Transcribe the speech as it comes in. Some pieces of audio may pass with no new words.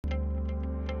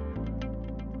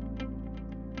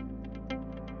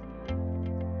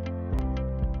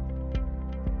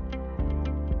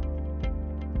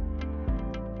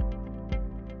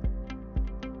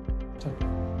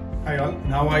Hi all,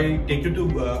 now I take you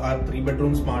to our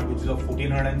 3-bedroom smart, which is of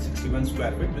 1461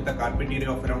 square feet with a carpet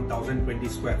area of around 1020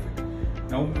 square feet.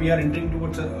 Now we are entering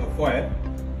towards a foyer,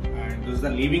 and this is the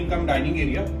living cum dining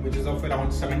area, which is of around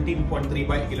 17.3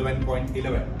 by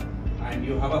 11.11, and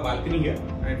you have a balcony here,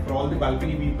 and for all the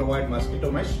balcony we provide mosquito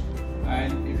mesh.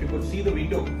 And if you could see the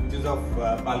window, which is of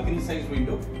balcony size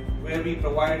window, where we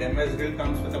provide MS grill,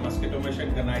 comes with a mosquito mesh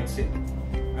and granite sill.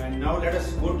 And now let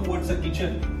us go towards the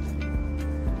kitchen,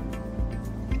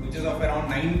 which is of around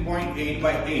 9.8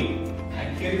 by 8,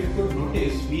 and here if you could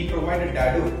notice, we provide a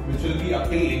dado which will be up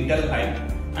till lintel height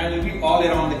and will be all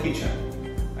around the kitchen,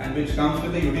 and which comes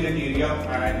with the utility area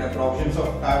and the provisions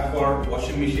of tap for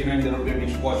washing machine, and there will be a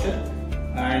dishwasher.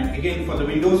 And again for the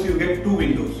windows you get two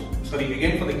windows. Sorry,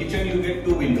 again for the kitchen you get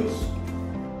two windows.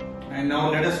 And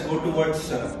now let us go towards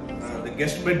the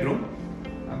guest bedroom,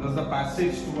 and there's the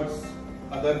passage towards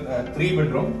other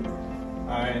 3-bedroom,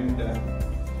 and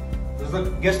this is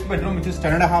the guest bedroom, which is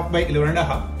 10.5 by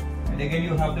 11.5, and again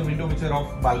you have the window which are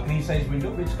of balcony size window,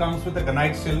 which comes with a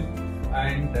granite sill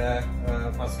and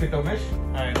mosquito mesh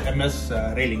and MS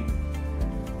railing.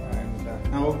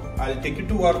 And now I'll take you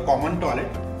to our common toilet,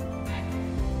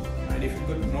 and if you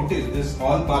could notice, this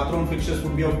all bathroom fixtures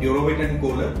would be of Durovit and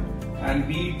Kohler, and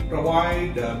we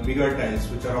provide bigger tiles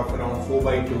which are of around 4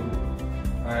 by 2,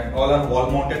 and all are wall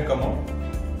mounted commode.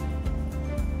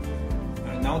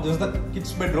 Now this is the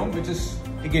kids bedroom, which is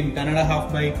again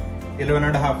 10.5 by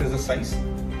 11.5 is the size.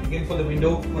 Again for the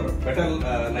window, for better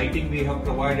lighting, we have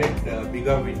provided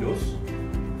bigger windows.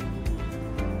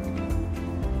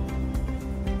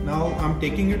 Now I'm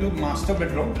taking you to the master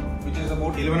bedroom, which is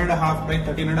about 11.5 by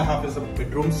 13.5 is the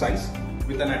bedroom size,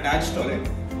 with an attached toilet.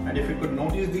 And if you could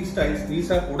notice these tiles,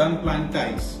 these are wooden plank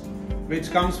tiles,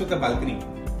 which comes with a balcony.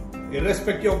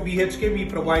 Irrespective of BHK, we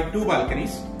provide two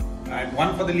balconies, and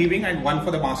one for the living and one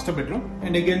for the master bedroom,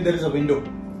 and again there is a window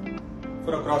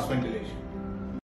for a cross ventilation.